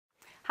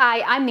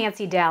Hi, I'm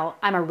Nancy Dell.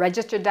 I'm a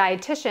registered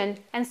dietitian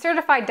and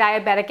certified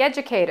diabetic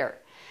educator.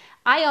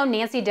 I own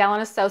Nancy Dell &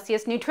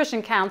 Associates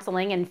Nutrition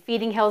Counseling in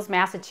Feeding Hills,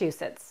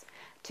 Massachusetts.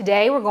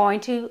 Today we're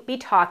going to be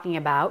talking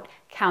about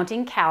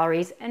counting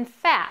calories and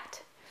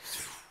fat.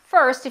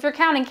 First, if you're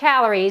counting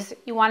calories,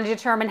 you want to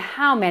determine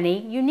how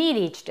many you need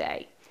each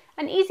day.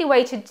 An easy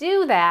way to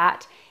do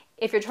that,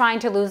 if you're trying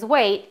to lose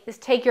weight, is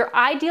take your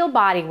ideal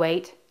body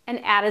weight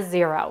and add a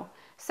 0.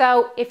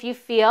 So if you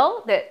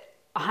feel that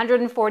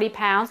 140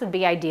 pounds would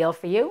be ideal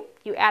for you,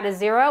 you add a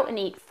 0 and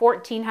eat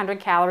 1,400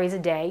 calories a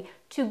day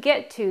to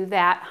get to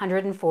that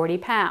 140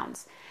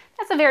 pounds.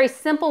 That's a very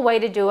simple way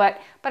to do it,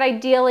 but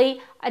ideally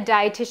a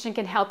dietitian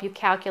can help you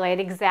calculate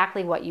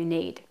exactly what you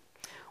need.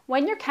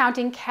 When you're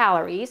counting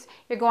calories,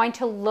 you're going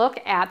to look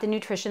at the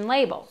nutrition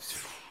label.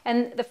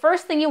 And the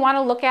first thing you want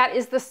to look at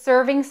is the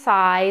serving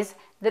size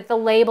that the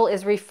label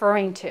is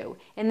referring to.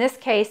 In this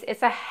case,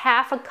 it's a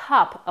half a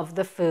cup of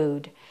the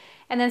food.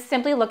 And then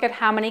simply look at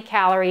how many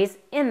calories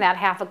in that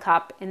half a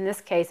cup. In this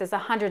case, is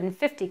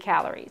 150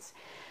 calories.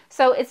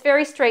 So it's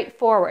very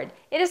straightforward.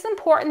 It is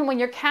important when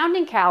you're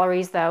counting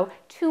calories, though,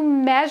 to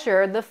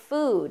measure the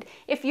food.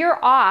 If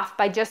you're off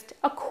by just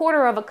a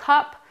quarter of a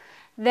cup,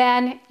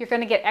 then you're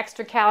going to get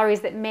extra calories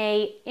that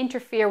may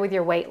interfere with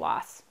your weight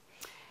loss.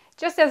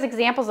 Just as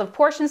examples of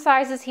portion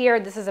sizes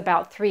here, this is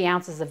about 3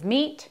 ounces of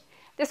meat.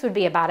 This would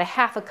be about a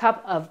half a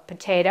cup of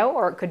potato,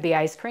 or it could be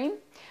ice cream,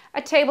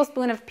 a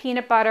tablespoon of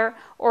peanut butter,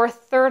 or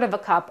 1/3 of a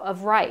cup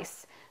of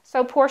rice.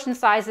 So portion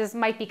sizes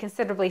might be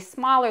considerably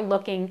smaller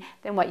looking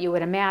than what you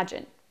would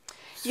imagine.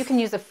 You can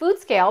use a food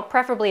scale,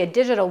 preferably a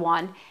digital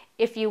one,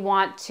 if you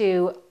want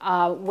to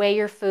weigh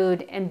your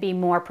food and be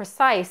more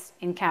precise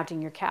in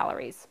counting your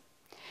calories.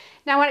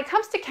 Now, when it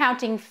comes to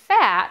counting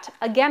fat,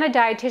 again, a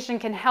dietitian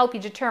can help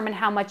you determine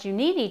how much you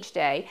need each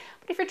day.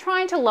 But if you're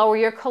trying to lower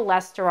your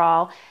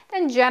cholesterol,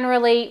 then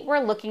generally we're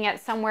looking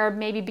at somewhere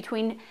maybe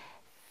between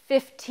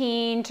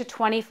 15 to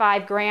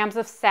 25 grams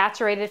of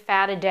saturated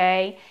fat a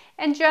day.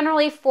 And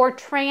generally for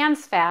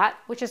trans fat,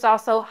 which is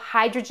also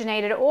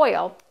hydrogenated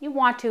oil, you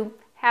want to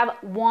have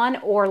 1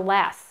 or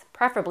less,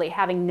 preferably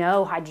having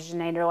no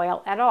hydrogenated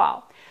oil at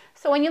all.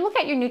 So when you look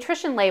at your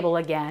nutrition label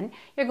again,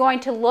 you're going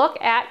to look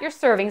at your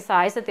serving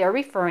size that they're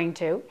referring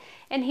to.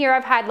 And here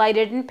I've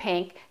highlighted in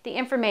pink the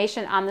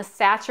information on the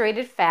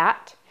saturated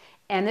fat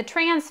and the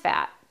trans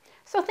fat.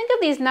 So think of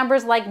these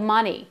numbers like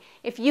money.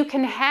 If you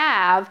can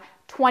have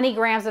 20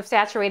 grams of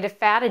saturated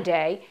fat a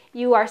day,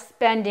 you are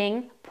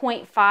spending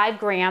 0.5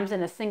 grams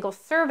in a single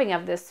serving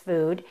of this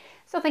food.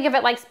 So think of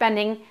it like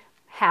spending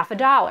half a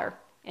dollar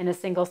in a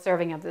single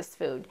serving of this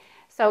food.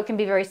 So it can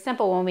be very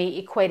simple when we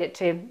equate it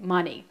to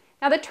money.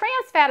 Now the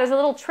trans fat is a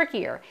little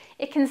trickier.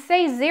 It can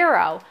say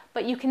 0,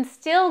 but you can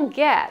still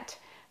get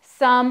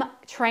some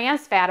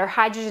trans fat or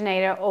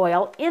hydrogenated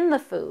oil in the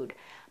food.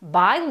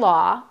 By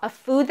law, a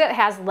food that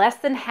has less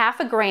than half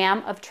a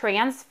gram of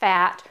trans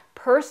fat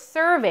per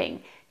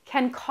serving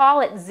can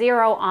call it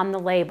 0 on the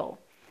label.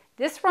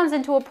 This runs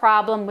into a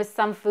problem with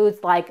some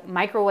foods like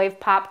microwave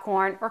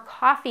popcorn or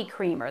coffee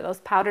creamer,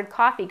 those powdered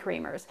coffee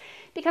creamers,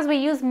 because we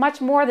use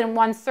much more than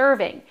 1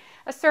 serving.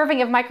 A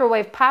serving of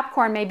microwave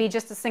popcorn may be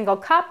just a single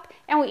cup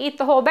and we eat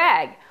the whole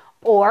bag.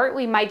 Or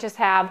we might just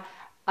have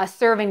a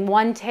serving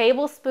 1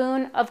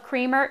 tablespoon of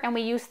creamer and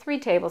we use 3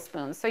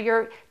 tablespoons. So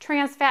your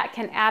trans fat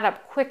can add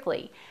up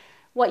quickly.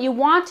 What you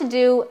want to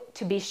do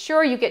to be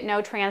sure you get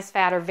no trans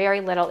fat or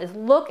very little is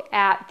look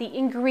at the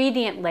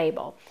ingredient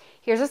label.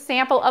 Here's a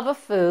sample of a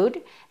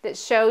food that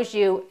shows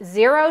you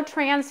 0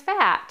 trans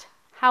fat.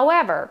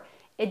 However,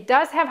 it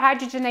does have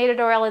hydrogenated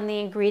oil in the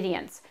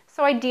ingredients.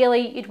 So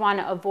ideally, you'd want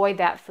to avoid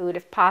that food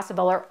if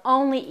possible, or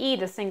only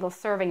eat a single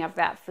serving of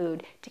that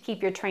food to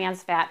keep your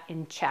trans fat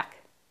in check.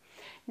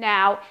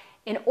 Now,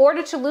 in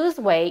order to lose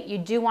weight, you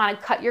do want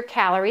to cut your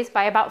calories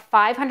by about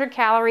 500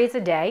 calories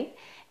a day.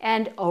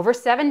 And over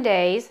 7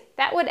 days,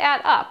 that would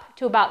add up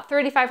to about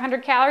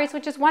 3,500 calories,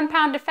 which is 1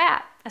 pound of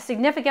fat, a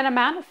significant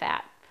amount of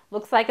fat.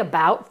 Looks like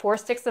about 4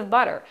 sticks of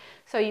butter.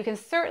 So you can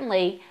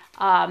certainly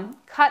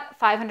cut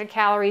 500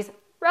 calories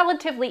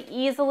relatively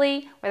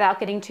easily without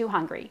getting too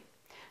hungry.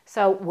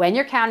 So when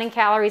you're counting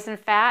calories and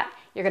fat,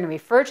 you're going to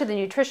refer to the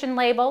nutrition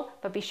label,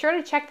 but be sure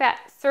to check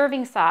that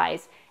serving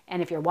size.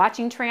 And if you're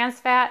watching trans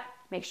fat,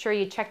 make sure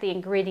you check the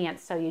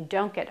ingredients so you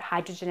don't get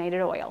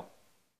hydrogenated oil.